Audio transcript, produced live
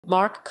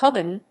Mark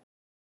Cubbon.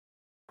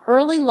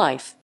 Early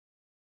life.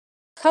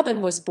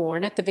 Cubbon was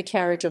born at the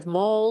Vicarage of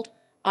Mold,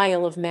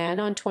 Isle of Man,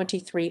 on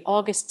 23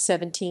 August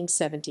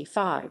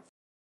 1775.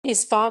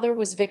 His father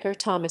was Vicar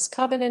Thomas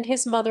Cubbon, and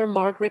his mother,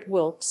 Margaret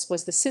Wilkes,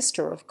 was the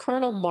sister of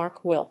Colonel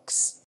Mark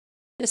Wilkes.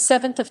 The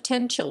seventh of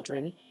 10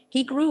 children,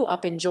 he grew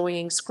up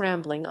enjoying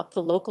scrambling up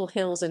the local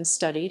hills and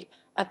studied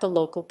at the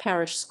local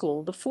parish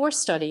school before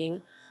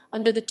studying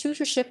under the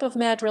tutorship of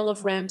Madrill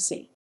of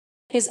Ramsey.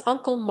 His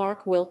uncle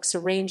Mark Wilkes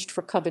arranged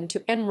for Cubbon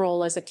to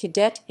enroll as a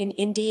cadet in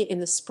India in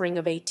the spring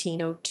of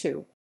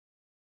 1802.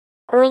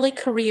 Early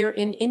career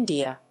in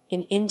India.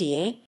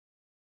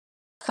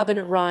 Cubbon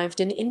arrived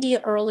in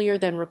India earlier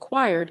than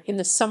required in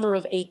the summer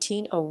of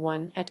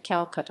 1801 at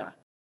Calcutta.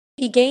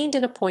 He gained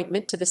an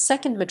appointment to the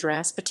 2nd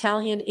Madras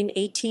Battalion in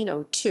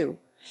 1802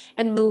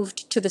 and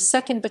moved to the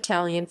 2nd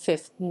Battalion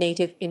 5th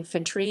Native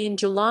Infantry in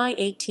July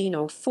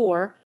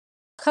 1804.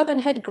 Cubbon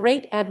had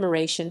great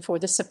admiration for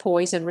the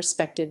sepoys and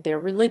respected their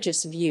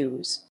religious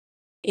views.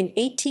 In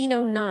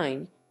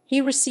 1809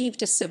 he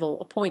received a civil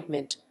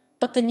appointment,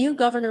 but the new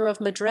governor of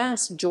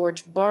Madras,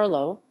 George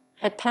Barlow,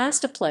 had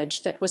passed a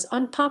pledge that was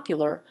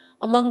unpopular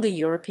among the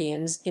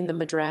Europeans in the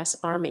Madras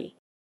army.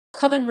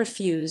 Cubbon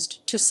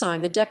refused to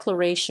sign the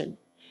declaration,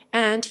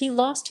 and he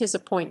lost his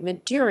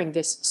appointment during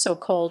this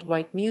so-called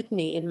White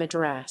Mutiny in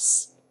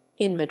Madras.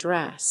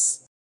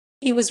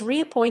 He was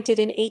reappointed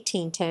in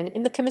 1810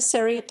 in the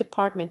Commissariat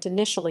Department,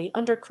 initially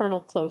under Colonel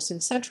Close in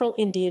Central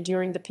India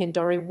during the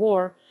Pindari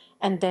War,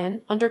 and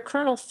then under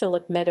Colonel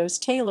Philip Meadows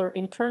Taylor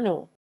in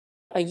Kurnool.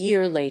 A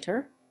year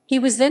later, he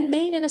was then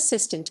made an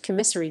Assistant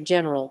Commissary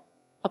General,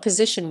 a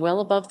position well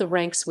above the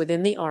ranks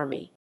within the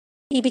army.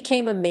 He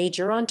became a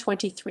major on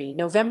 23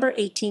 November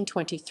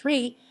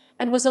 1823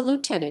 and was a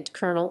lieutenant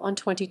colonel on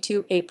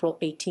 22 April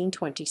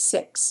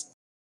 1826.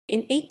 In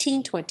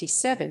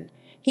 1827,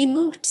 he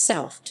moved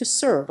south to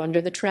serve under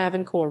the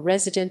Travancore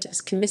Resident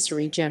as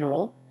Commissary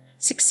General,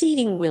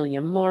 succeeding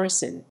William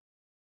Morrison.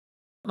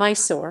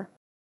 Mysore.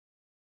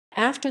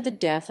 After the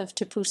death of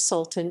Tipu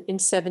Sultan in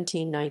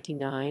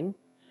 1799,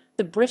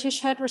 the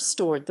British had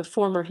restored the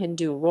former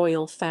Hindu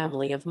royal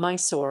family of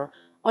Mysore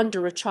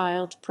under a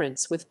child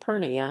prince with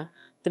Purnaya,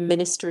 the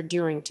minister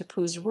during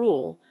Tipu's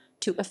rule,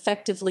 to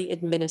effectively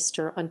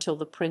administer until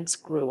the prince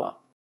grew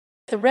up.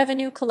 The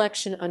revenue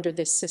collection under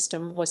this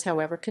system was,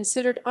 however,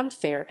 considered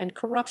unfair, and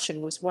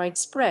corruption was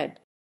widespread.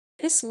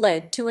 This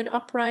led to an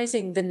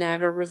uprising, the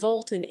Nagar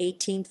Revolt, in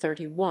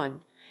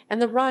 1831,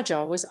 and the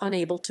Rajah was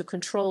unable to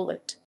control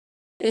it.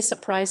 This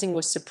uprising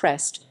was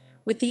suppressed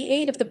with the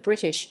aid of the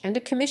British, and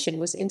a commission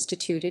was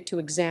instituted to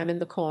examine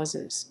the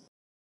causes.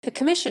 The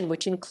commission,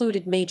 which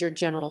included Major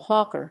General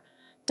Hawker,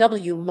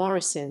 W.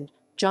 Morrison,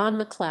 John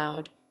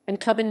MacLeod, and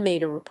Cubbon,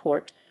 made a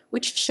report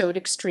which showed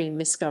extreme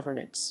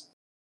misgovernance.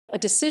 A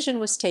decision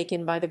was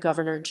taken by the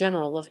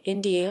Governor-General of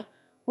India,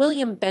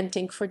 William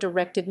Bentinck, for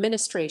direct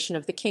administration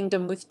of the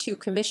kingdom with 2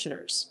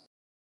 commissioners.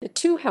 The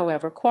 2,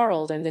 however,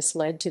 quarrelled, and this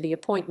led to the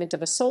appointment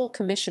of a sole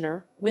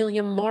commissioner,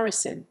 William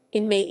Morrison,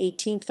 in May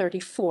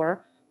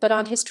 1834, but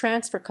on his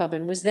transfer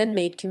Cubbon was then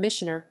made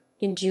commissioner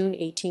in June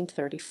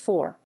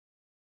 1834.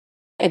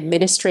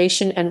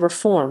 Administration and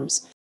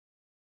reforms.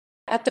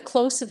 At the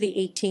close of the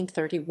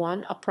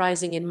 1831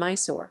 uprising in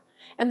Mysore,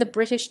 and the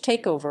British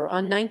takeover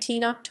on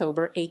 19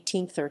 October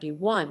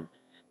 1831,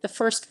 the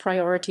first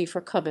priority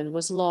for Cubbon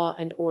was law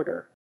and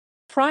order.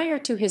 Prior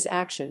to his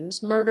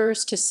actions,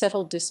 murders to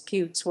settle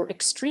disputes were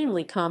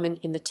extremely common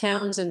in the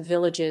towns and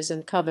villages,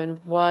 and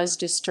Cubbon was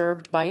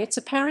disturbed by its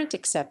apparent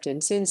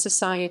acceptance in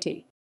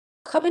society.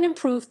 Cubbon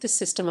improved the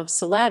system of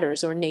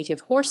saladars, or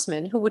native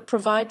horsemen, who would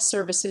provide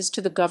services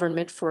to the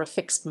government for a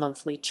fixed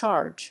monthly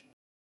charge.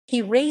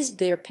 He raised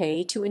their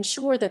pay to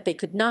ensure that they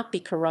could not be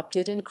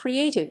corrupted, and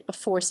created a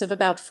force of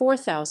about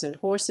 4,000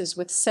 horses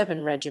with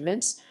 7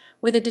 regiments,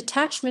 with a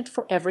detachment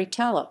for every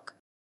taluk.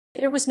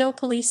 There was no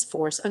police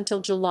force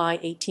until July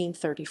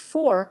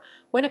 1834,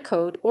 when a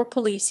code or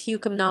police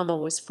hukamnama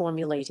was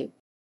formulated.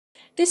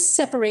 This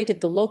separated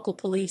the local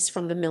police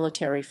from the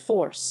military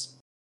force.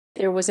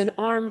 There was an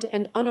armed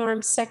and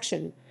unarmed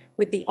section,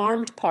 with the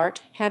armed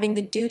part having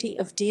the duty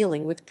of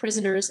dealing with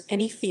prisoners,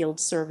 any field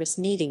service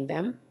needing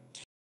them.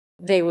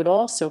 They would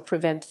also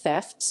prevent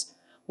thefts,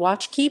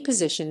 watch key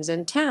positions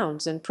and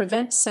towns, and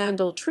prevent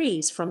sandal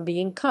trees from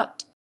being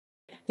cut.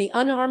 The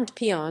unarmed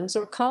peons,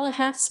 or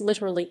kalahats,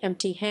 literally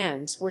empty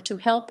hands, were to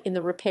help in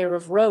the repair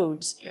of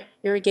roads,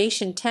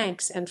 irrigation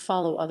tanks, and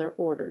follow other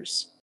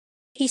orders.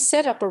 He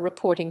set up a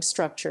reporting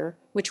structure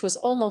which was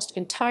almost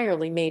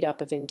entirely made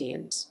up of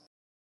Indians.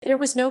 There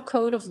was no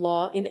code of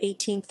law in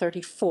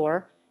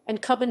 1834,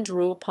 and Cubbon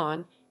drew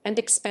upon and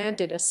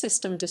expanded a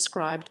system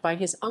described by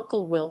his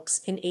uncle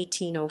Wilkes in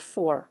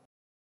 1804.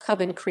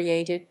 Cubbon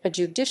created a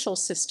judicial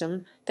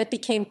system that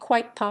became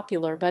quite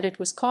popular, but it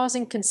was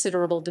causing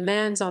considerable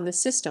demands on the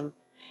system,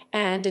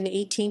 and in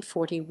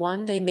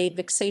 1841 they made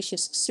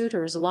vexatious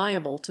suitors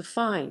liable to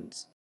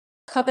fines.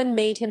 Cubbon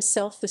made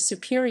himself the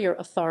superior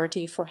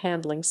authority for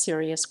handling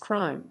serious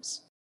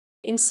crimes.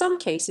 In some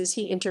cases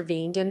he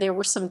intervened, and there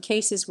were some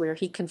cases where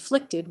he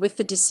conflicted with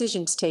the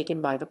decisions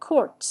taken by the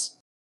courts.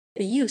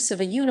 The use of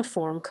a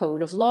uniform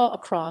code of law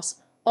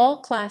across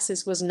all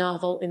classes was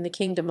novel in the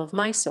Kingdom of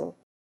Mysore.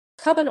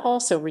 Cubbon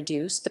also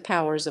reduced the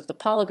powers of the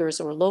polygars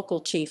or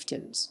local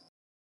chieftains.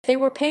 They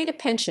were paid a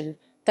pension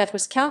that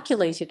was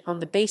calculated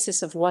on the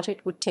basis of what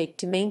it would take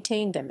to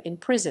maintain them in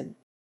prison.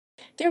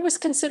 There was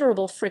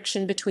considerable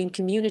friction between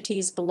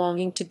communities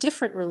belonging to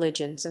different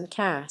religions and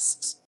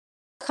castes.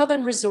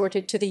 Cubbon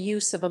resorted to the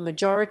use of a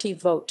majority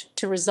vote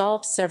to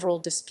resolve several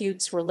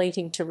disputes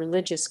relating to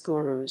religious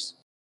gurus.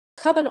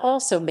 Cubbon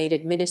also made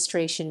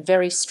administration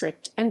very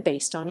strict and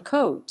based on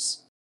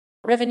codes.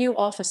 Revenue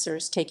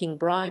officers taking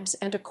bribes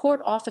and a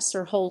court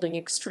officer holding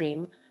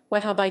extreme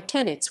Wahhabi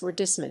tenets were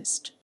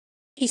dismissed.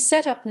 He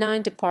set up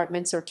 9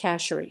 departments or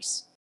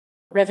casheries: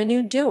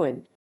 Revenue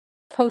Dewan,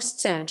 Post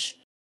Sanch,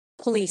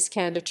 Police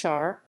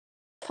Kandachar,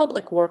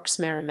 Public Works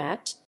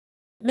Maramat,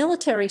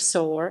 Military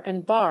Sor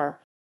and Bar,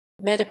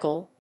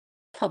 Medical,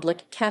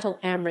 Public Cattle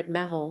Amrit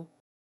Mahal,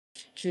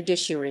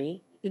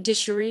 Judiciary,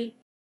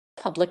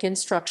 Public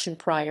Instruction.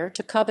 Prior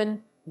to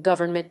Cubbon,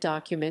 government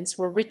documents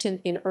were written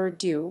in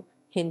Urdu,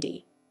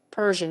 Hindi,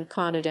 Persian,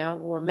 Kannada,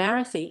 or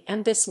Marathi,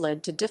 and this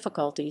led to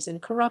difficulties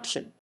and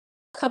corruption.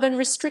 Cubbon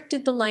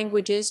restricted the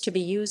languages to be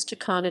used to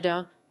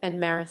Kannada and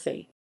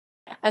Marathi.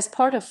 As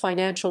part of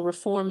financial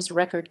reforms,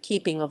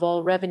 record-keeping of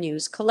all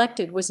revenues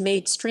collected was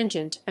made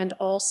stringent and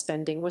all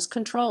spending was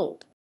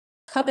controlled.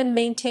 Cubbon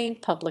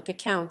maintained public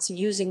accounts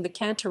using the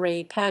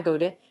Kantarai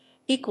Pagoda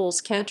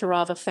equals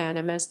Kantarava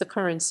Phanam as the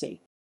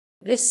currency.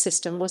 This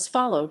system was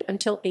followed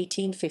until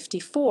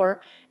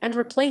 1854 and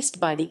replaced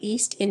by the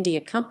East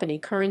India Company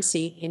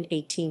currency in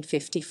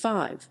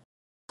 1855.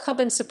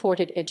 Cubbon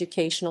supported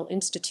educational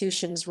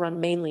institutions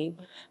run mainly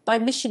by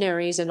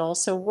missionaries and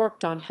also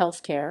worked on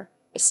healthcare,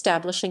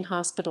 establishing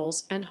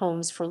hospitals and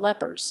homes for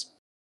lepers.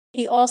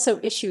 He also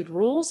issued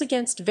rules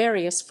against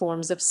various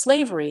forms of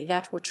slavery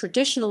that were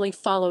traditionally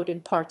followed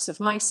in parts of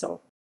Mysore.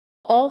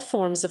 All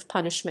forms of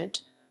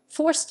punishment,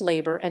 forced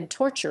labor, and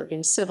torture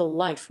in civil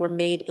life were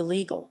made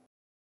illegal.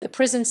 The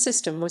prison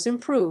system was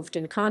improved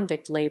and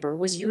convict labor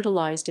was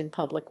utilized in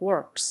public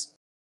works.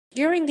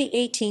 During the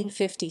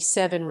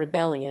 1857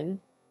 rebellion,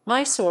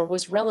 Mysore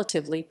was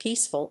relatively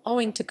peaceful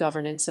owing to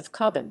governance of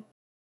Cubbon.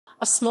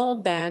 A small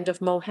band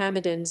of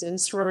Mohammedans in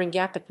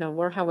Srirangapatna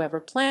were, however,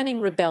 planning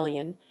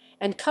rebellion,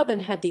 and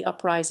Cubbon had the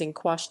uprising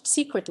quashed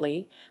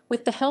secretly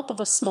with the help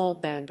of a small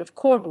band of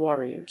Coorg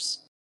warriors.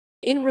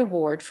 In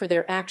reward for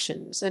their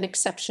actions, an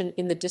exception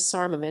in the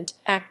Disarmament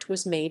Act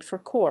was made for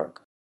Coorg.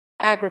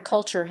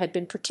 Agriculture had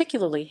been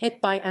particularly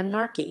hit by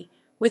anarchy,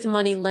 with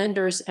money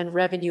lenders and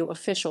revenue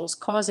officials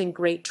causing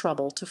great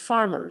trouble to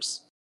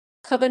farmers.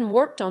 Cubbon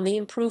worked on the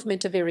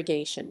improvement of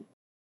irrigation.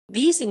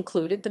 These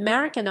included the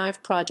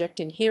Maracanive project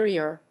in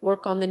Hiriur,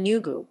 work on the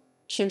Nugu,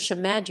 Shimsha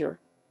Madur,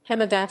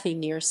 Hemavathi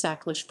near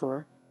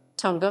Sakleshpur,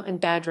 Tunga and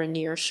Badra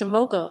near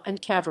Shimoga,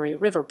 and Kaveri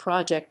River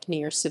project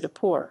near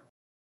Siddhapur.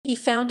 He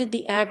founded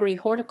the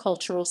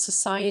Agri-Horticultural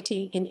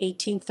Society in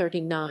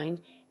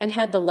 1839 and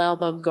had the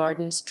Lalbagh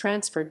Gardens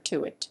transferred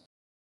to it.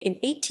 In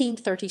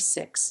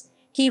 1836,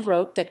 he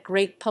wrote that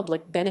great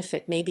public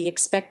benefit may be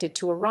expected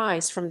to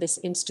arise from this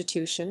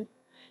institution,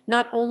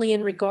 not only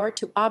in regard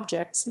to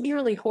objects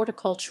merely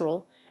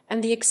horticultural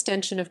and the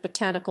extension of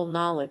botanical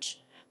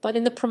knowledge, but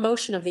in the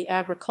promotion of the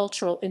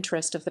agricultural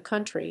interest of the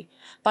country,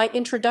 by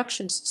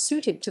introductions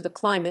suited to the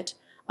climate,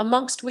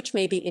 amongst which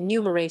may be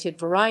enumerated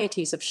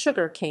varieties of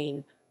sugar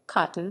cane,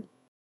 cotton.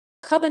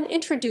 Cubbon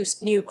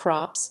introduced new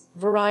crops,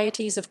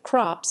 varieties of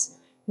crops,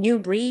 new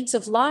breeds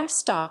of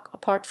livestock,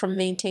 apart from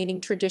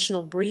maintaining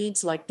traditional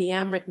breeds like the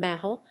Amrit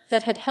Mahal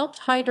that had helped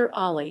Hyder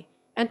Ali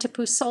and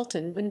Tipu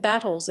Sultan win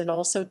battles, and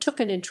also took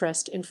an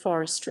interest in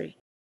forestry.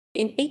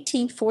 In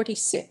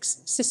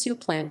 1846, Sissu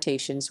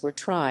plantations were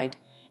tried,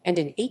 and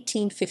in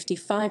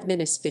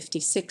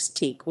 1855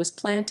 teak was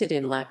planted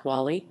in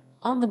Lakwali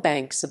on the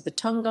banks of the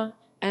Tunga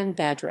and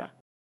Badra.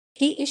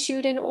 He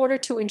issued an order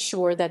to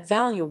ensure that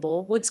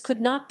valuable woods could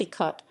not be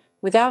cut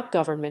without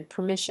government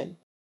permission.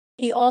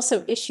 He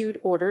also issued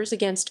orders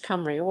against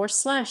Khumri or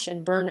slash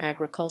and burn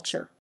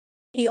agriculture.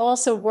 He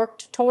also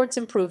worked towards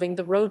improving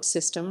the road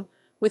system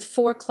with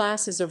 4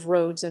 classes of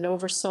roads and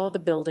oversaw the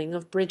building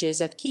of bridges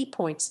at key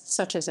points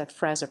such as at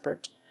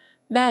Frazapurt,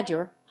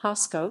 Madur,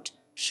 Hoskote,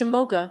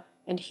 Shimoga,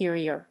 and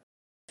Hiriur.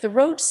 The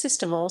road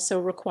system also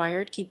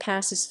required key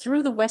passes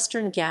through the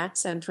Western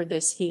Ghats, and for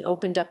this he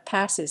opened up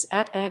passes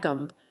at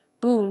Agumb,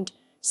 Bund,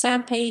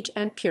 Sampage,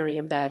 and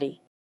Puriambadi.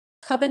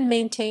 Cubbon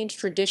maintained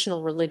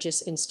traditional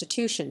religious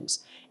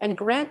institutions and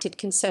granted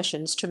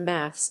concessions to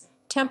maths,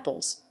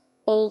 temples,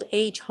 old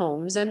age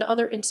homes, and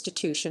other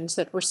institutions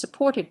that were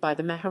supported by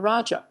the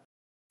Maharaja.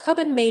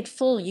 Cubbon made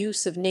full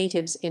use of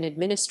natives in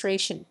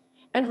administration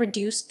and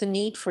reduced the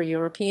need for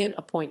European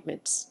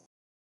appointments.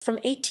 From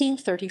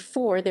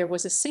 1834 there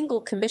was a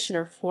single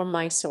commissioner for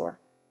Mysore.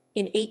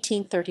 In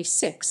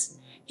 1836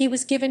 he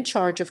was given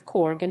charge of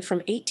Coorg, and from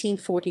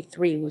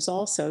 1843 was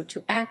also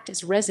to act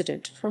as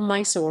resident for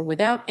Mysore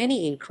without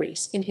any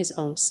increase in his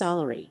own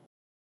salary.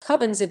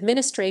 Cubbon's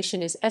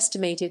administration is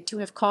estimated to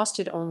have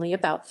costed only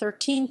about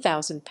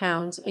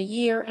 £13,000 a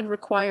year and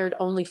required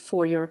only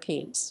 4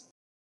 Europeans.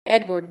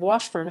 Edward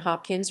Washburn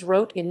Hopkins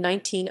wrote in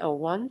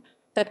 1901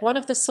 that one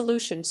of the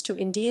solutions to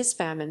India's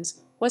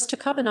famines was to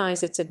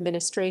Cubbonize its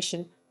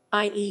administration,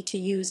 i.e. to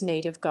use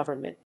native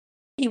government.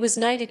 He was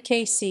knighted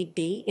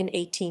KCB in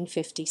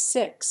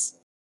 1856.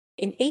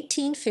 In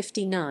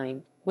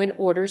 1859, when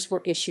orders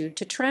were issued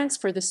to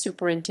transfer the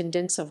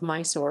superintendence of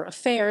Mysore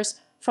affairs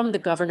from the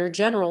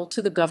Governor-General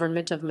to the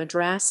government of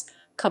Madras,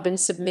 Cubbon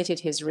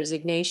submitted his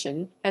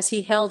resignation, as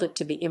he held it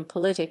to be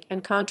impolitic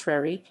and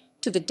contrary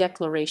to the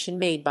declaration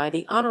made by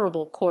the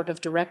Honourable Court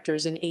of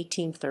Directors in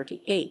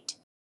 1838.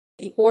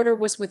 The order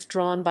was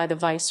withdrawn by the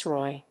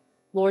Viceroy,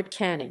 Lord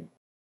Canning.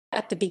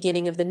 At the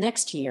beginning of the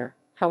next year,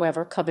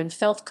 however, Cubbon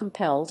felt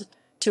compelled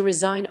to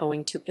resign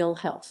owing to ill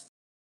health.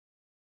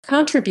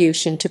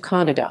 Contribution to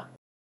Kannada.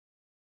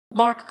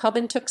 Mark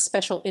Cubbon took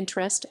special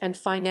interest and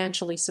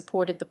financially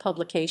supported the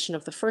publication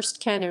of the first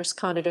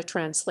Kannada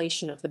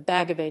translation of the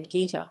Bhagavad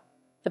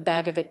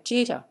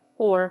Gita,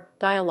 or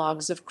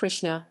Dialogues of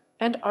Krishna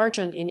and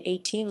Arjun in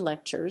 18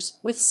 lectures,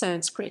 with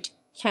Sanskrit,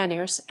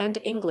 Kannada, and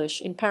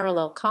English in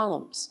parallel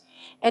columns,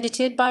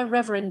 edited by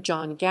Reverend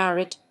John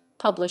Garrett,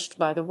 published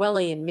by the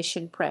Wesleyan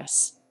Mission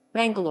Press,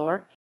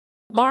 Bangalore.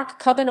 Mark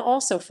Cubbon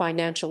also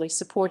financially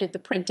supported the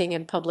printing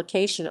and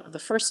publication of the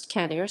first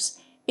Kannada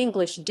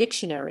English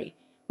dictionary,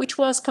 which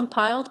was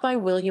compiled by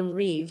William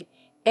Reeve,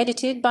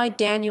 edited by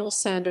Daniel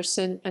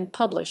Sanderson, and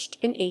published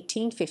in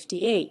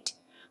 1858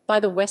 by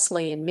the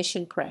Wesleyan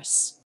Mission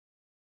Press.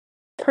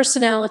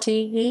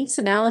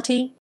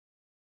 Personality.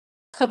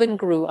 Cubbon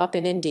grew up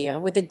in India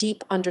with a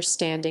deep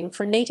understanding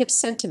for native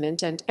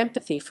sentiment and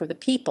empathy for the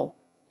people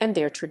and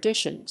their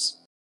traditions.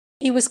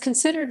 He was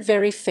considered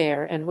very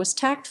fair and was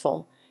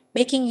tactful,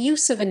 making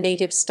use of a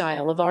native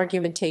style of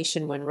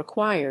argumentation when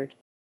required.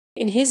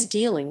 In his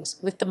dealings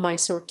with the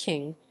Mysore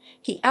king,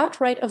 he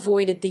outright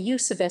avoided the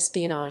use of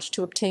espionage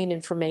to obtain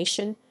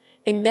information,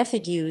 a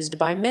method used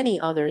by many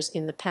others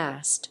in the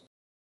past.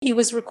 He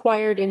was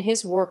required in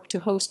his work to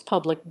host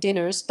public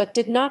dinners, but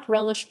did not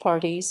relish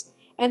parties,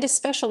 and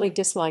especially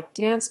disliked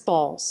dance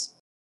balls.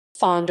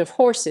 Fond of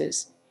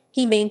horses,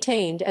 he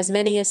maintained as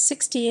many as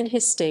 60 in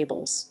his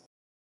stables.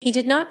 He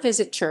did not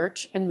visit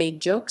church and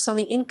made jokes on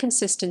the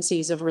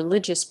inconsistencies of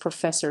religious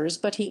professors,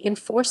 but he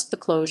enforced the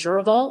closure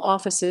of all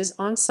offices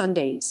on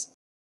Sundays.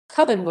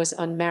 Cubbon was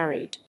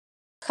unmarried.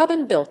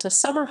 Cubbon built a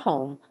summer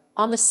home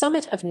on the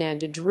summit of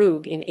Nanda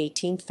Drug in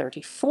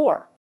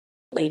 1834.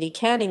 Lady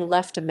Canning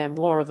left a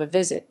memoir of a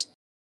visit.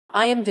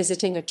 I am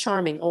visiting a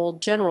charming old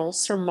General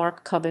Sir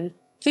Mark Cubbon,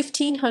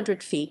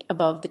 1,500 feet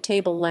above the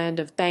tableland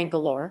of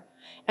Bangalore,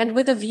 and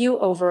with a view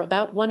over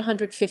about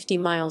 150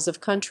 miles of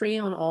country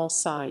on all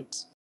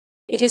sides.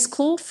 It is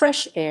cool,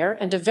 fresh air,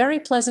 and a very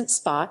pleasant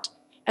spot,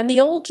 and the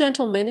old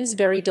gentleman is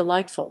very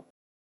delightful.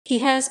 He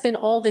has been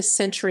all this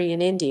century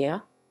in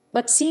India,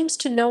 but seems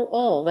to know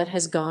all that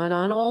has gone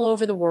on all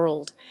over the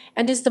world,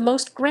 and is the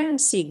most grand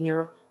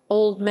seigneur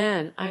old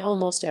man I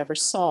almost ever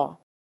saw.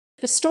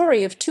 The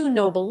Story of Two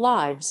Noble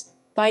Lives,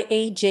 by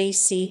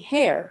A.J.C.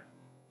 Hare.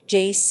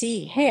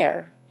 J.C.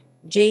 Hare,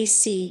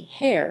 J.C.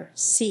 Hare,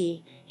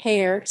 C.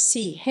 Hare,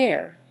 C.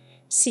 Hare,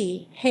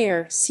 C.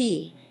 Hare,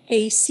 C.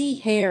 A.C.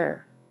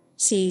 Hare,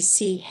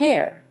 C.C.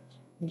 Hare,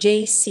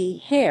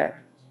 J.C.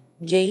 Hare,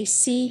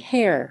 J.C.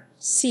 Hare,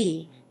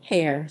 C.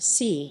 Hare,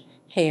 C.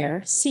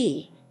 Hare,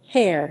 C.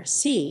 Hare,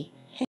 C.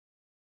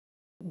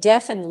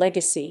 Death and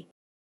legacy.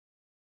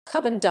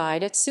 Cubbon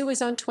died at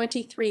Suez on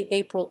 23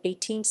 April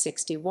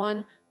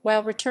 1861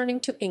 while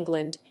returning to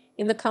England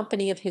in the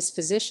company of his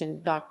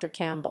physician, Dr.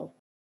 Campbell.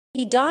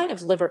 He died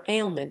of liver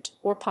ailment,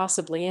 or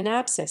possibly an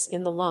abscess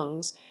in the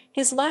lungs,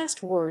 his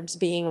last words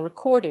being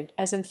recorded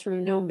as "and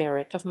through no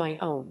merit of my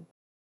own."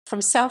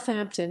 From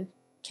Southampton,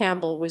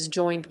 Campbell was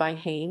joined by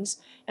Haynes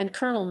and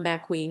Colonel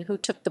Macqueen, who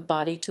took the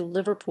body to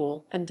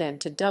Liverpool and then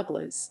to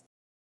Douglas.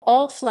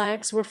 All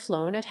flags were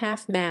flown at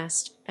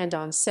half-mast, and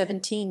on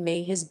 17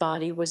 May his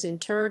body was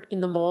interred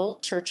in the Mole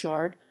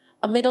churchyard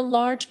amid a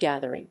large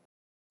gathering.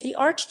 The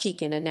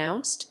Archdeacon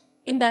announced,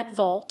 "In that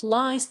vault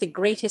lies the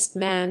greatest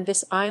man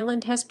this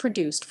island has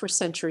produced for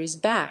centuries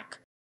back."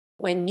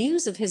 When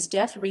news of his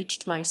death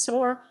reached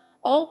Mysore,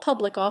 all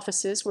public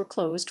offices were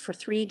closed for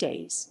 3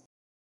 days.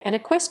 An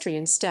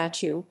equestrian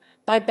statue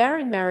by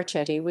Baron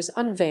Marichetti was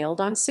unveiled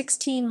on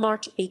 16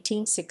 March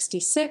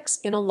 1866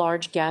 in a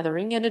large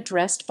gathering and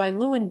addressed by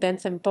Lewin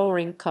Bentham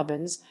Bowring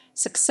Cubbon's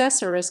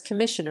successor as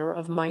Commissioner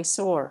of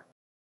Mysore.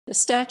 The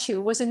statue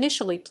was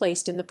initially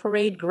placed in the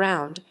parade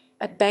ground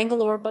at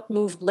Bangalore, but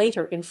moved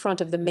later in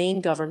front of the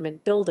main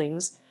government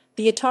buildings,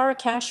 the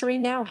Attarakashari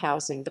now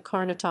housing the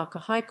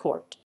Karnataka High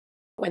Court.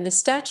 When the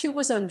statue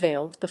was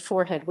unveiled, the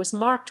forehead was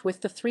marked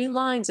with the 3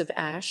 lines of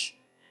ash,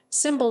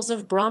 symbols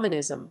of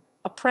Brahmanism,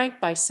 a prank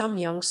by some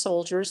young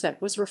soldiers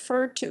that was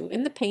referred to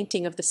in the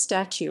painting of the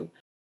statue.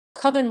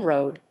 Cubbon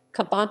Road,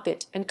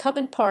 Cubbonpit, and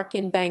Cubbon Park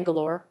in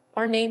Bangalore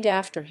are named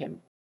after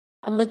him.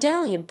 A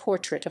medallion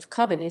portrait of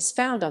Cubbon is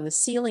found on the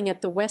ceiling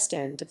at the west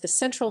end of the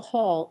Central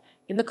Hall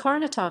in the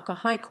Karnataka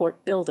High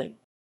Court building.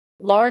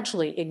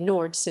 Largely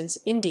ignored since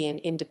Indian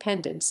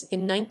independence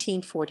in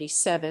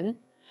 1947,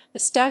 the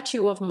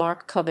statue of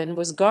Mark Cubbon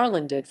was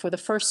garlanded for the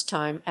first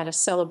time at a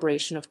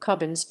celebration of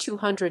Cubbon's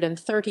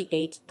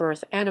 238th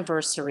birth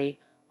anniversary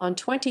on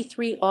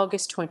 23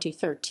 August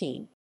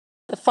 2013.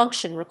 The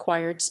function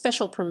required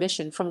special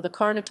permission from the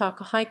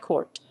Karnataka High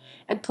Court,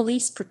 and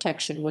police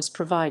protection was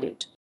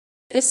provided.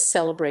 This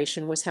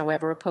celebration was,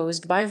 however,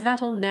 opposed by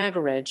Vatal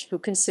Nagaraj, who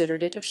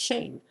considered it a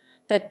shame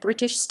that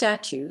British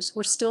statues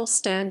were still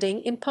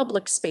standing in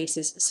public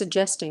spaces,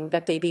 suggesting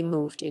that they be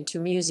moved into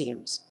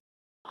museums.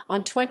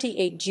 On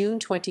 28 June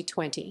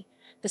 2020,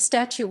 the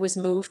statue was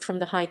moved from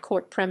the High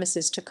Court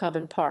premises to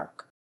Cubbon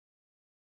Park.